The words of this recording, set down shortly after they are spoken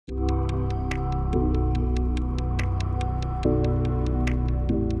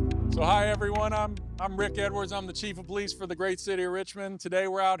everyone. I'm Rick Edwards. I'm the Chief of Police for the great city of Richmond. Today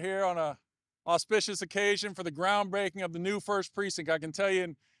we're out here on a auspicious occasion for the groundbreaking of the new first precinct. I can tell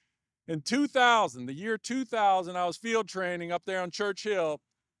you in 2000, the year 2000, I was field training up there on Church Hill,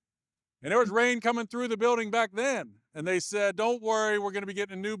 and there was rain coming through the building back then. And they said, "Don't worry, we're going to be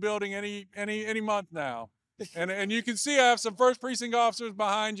getting a new building any month now." And you can see I have some first precinct officers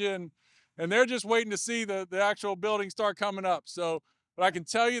behind you, and they're just waiting to see the actual building start coming up. So, but I can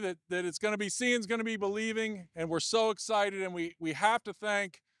tell you that it's going to be seeing's going to be believing, and we're so excited. And we have to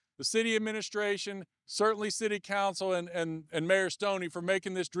thank the city administration, certainly city council, and Mayor Stoney for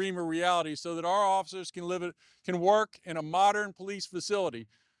making this dream a reality, so that our officers can work in a modern police facility.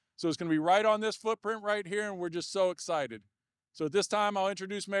 So it's going to be right on this footprint right here, and we're just so excited. So at this time, I'll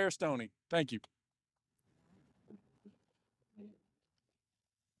introduce Mayor Stoney. Thank you.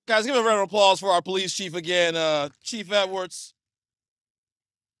 Guys, give a round of applause for our police chief again, Chief Edwards.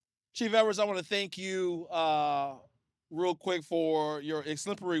 Chief Edwards, I want to thank you real quick for your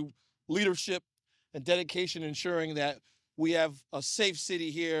exemplary leadership and dedication, ensuring that we have a safe city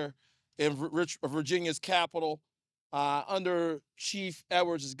here in Virginia's capital. Under Chief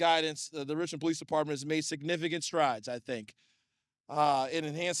Edwards' guidance, the Richmond Police Department has made significant strides, I think, in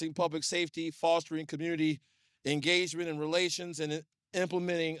enhancing public safety, fostering community engagement and relations, and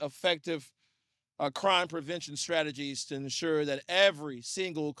implementing effective crime prevention strategies to ensure that every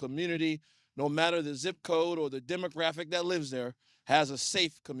single community, no matter the zip code or the demographic that lives there, has a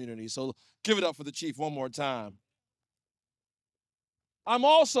safe community. So give it up for the chief one more time. I'm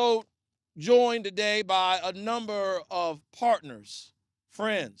also joined today by a number of partners,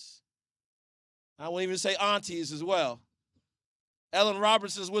 friends. I won't even say aunties as well. Ellen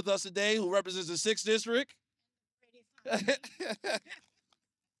Roberts is with us today, who represents the 6th District.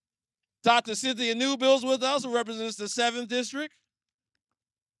 Dr. Cynthia Newbill's with us, who represents the 7th District.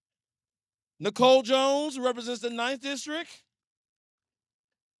 Nicole Jones, who represents the 9th District.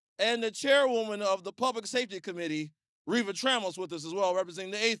 And the chairwoman of the Public Safety Committee, Reva Trammell's with us as well,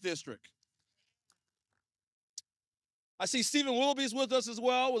 representing the 8th District. I see Stephen Willoughby's with us as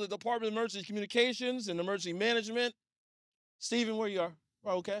well, with the Department of Emergency Communications and Emergency Management. Stephen, where you are?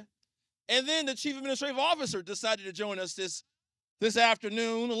 Oh, okay. And then the Chief Administrative Officer decided to join us this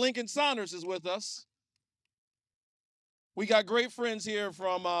afternoon. Lincoln Saunders is with us. We got great friends here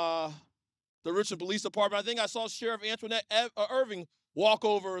from the Richmond Police Department. I think I saw Sheriff Antoinette Irving walk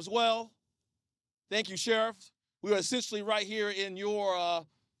over as well. Thank you, Sheriff. We are essentially right here in your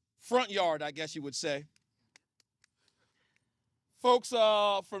front yard, I guess you would say. Folks,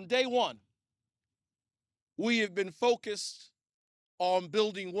 from day one, we have been focused on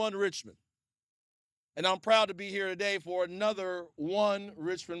building one Richmond. And I'm proud to be here today for another One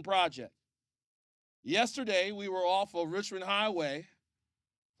Richmond project. Yesterday, we were off of Richmond Highway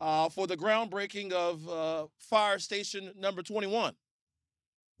for the groundbreaking of Fire Station number 21,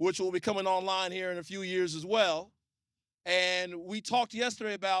 which will be coming online here in a few years as well. And we talked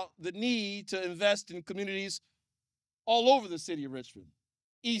yesterday about the need to invest in communities all over the city of Richmond: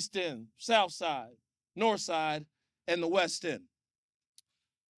 East End, South Side, North Side, and the West End.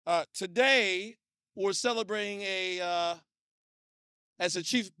 Today, we're celebrating as the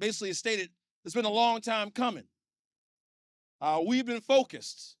chief basically stated, it's been a long time coming. We've been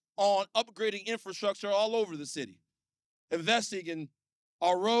focused on upgrading infrastructure all over the city, investing in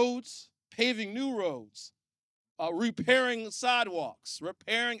our roads, paving new roads, repairing sidewalks,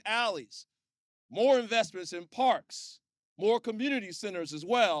 repairing alleys, more investments in parks, more community centers as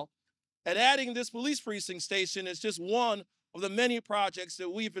well. And adding this police precinct station is just one of the many projects that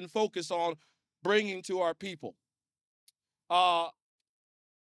we've been focused on bringing to our people. The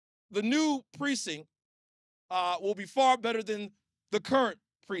new precinct will be far better than the current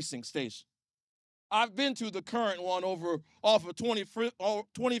precinct station. I've been to the current one off of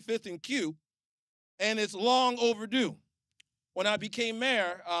 25th and Q, and it's long overdue. When I became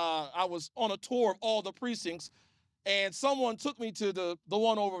mayor, I was on a tour of all the precincts, and someone took me to the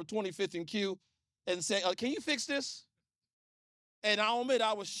one over 25th and Q and said, "Can you fix this?" And I'll admit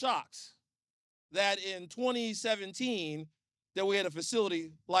I was shocked that in 2017 that we had a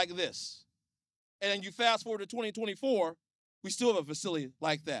facility like this. And then you fast forward to 2024, we still have a facility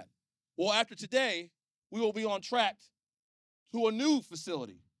like that. Well, after today, we will be on track to a new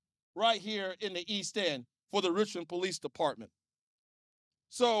facility right here in the East End for the Richmond Police Department.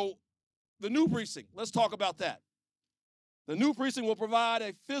 So the new precinct, let's talk about that. The new precinct will provide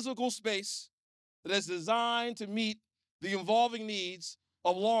a physical space that is designed to meet the evolving needs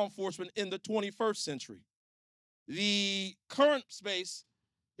of law enforcement in the 21st century. The current space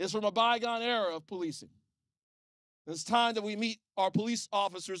is from a bygone era of policing. It's time that we meet our police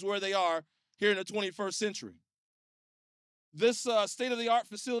officers where they are here in the 21st century. This state-of-the-art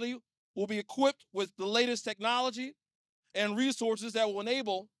facility will be equipped with the latest technology and resources that will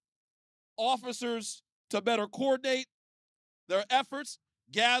enable officers to better coordinate their efforts,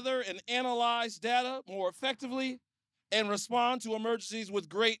 gather and analyze data more effectively, and respond to emergencies with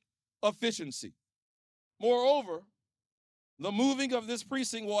great efficiency. Moreover, the moving of this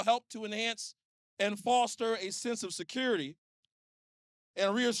precinct will help to enhance and foster a sense of security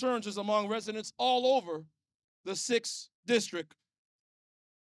and reassurances among residents all over the 6th district.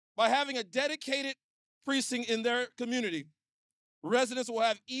 By having a dedicated precinct in their community, residents will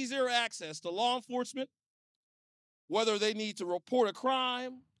have easier access to law enforcement, whether they need to report a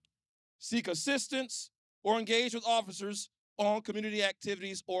crime, seek assistance, or engage with officers on community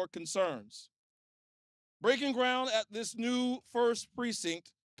activities or concerns. Breaking ground at this new 1st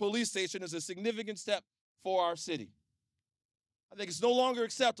Precinct police station is a significant step for our city. I think it's no longer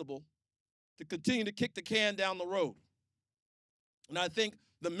acceptable to continue to kick the can down the road. And I think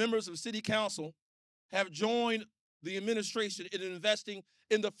the members of City Council have joined the administration in investing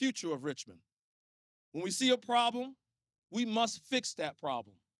in the future of Richmond. When we see a problem, we must fix that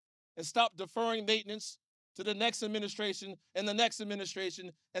problem and stop deferring maintenance to the next administration and the next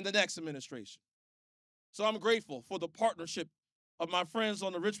administration and the next administration. So I'm grateful for the partnership of my friends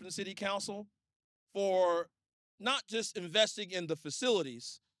on the Richmond City Council for not just investing in the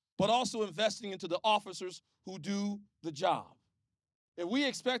facilities, but also investing into the officers who do the job. If we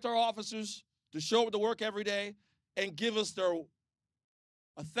expect our officers to show up to work every day and give us their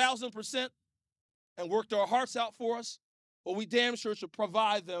 1,000% and work their hearts out for us, well, we damn sure should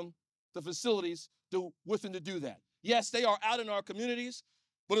provide them the facilities with them to do that. Yes, they are out in our communities,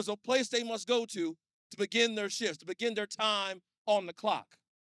 but it's a place they must go to begin their shifts, to begin their time on the clock.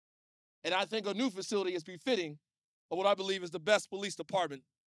 And I think a new facility is befitting of what I believe is the best police department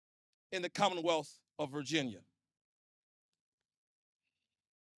in the Commonwealth of Virginia.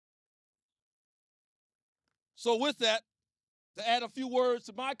 So with that, to add a few words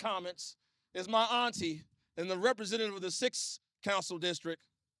to my comments is my auntie and the representative of the 6th Council District,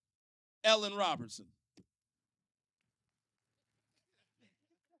 Ellen Robertson.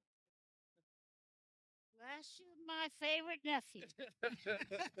 Bless you, my favorite nephew.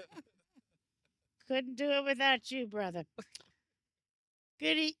 Couldn't do it without you, brother.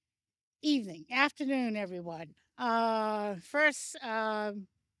 Good evening, afternoon, everyone. First,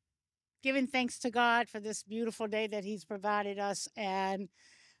 giving thanks to God for this beautiful day that He's provided us and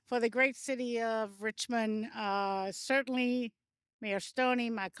for the great city of Richmond. Certainly, Mayor Stoney,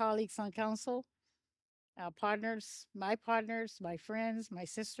 my colleagues on council, our partners, my friends, my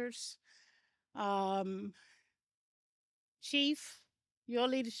sisters. Chief, your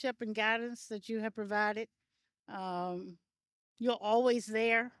leadership and guidance that you have provided. You're always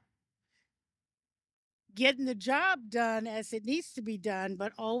there, getting the job done as it needs to be done,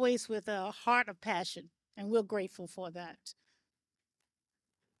 but always with a heart of passion, and we're grateful for that.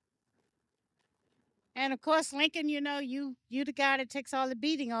 And of course, Lincoln, you the guy that takes all the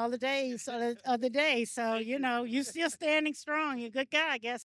beating all the days of the day. So, you're still standing strong. You're a good guy, I guess.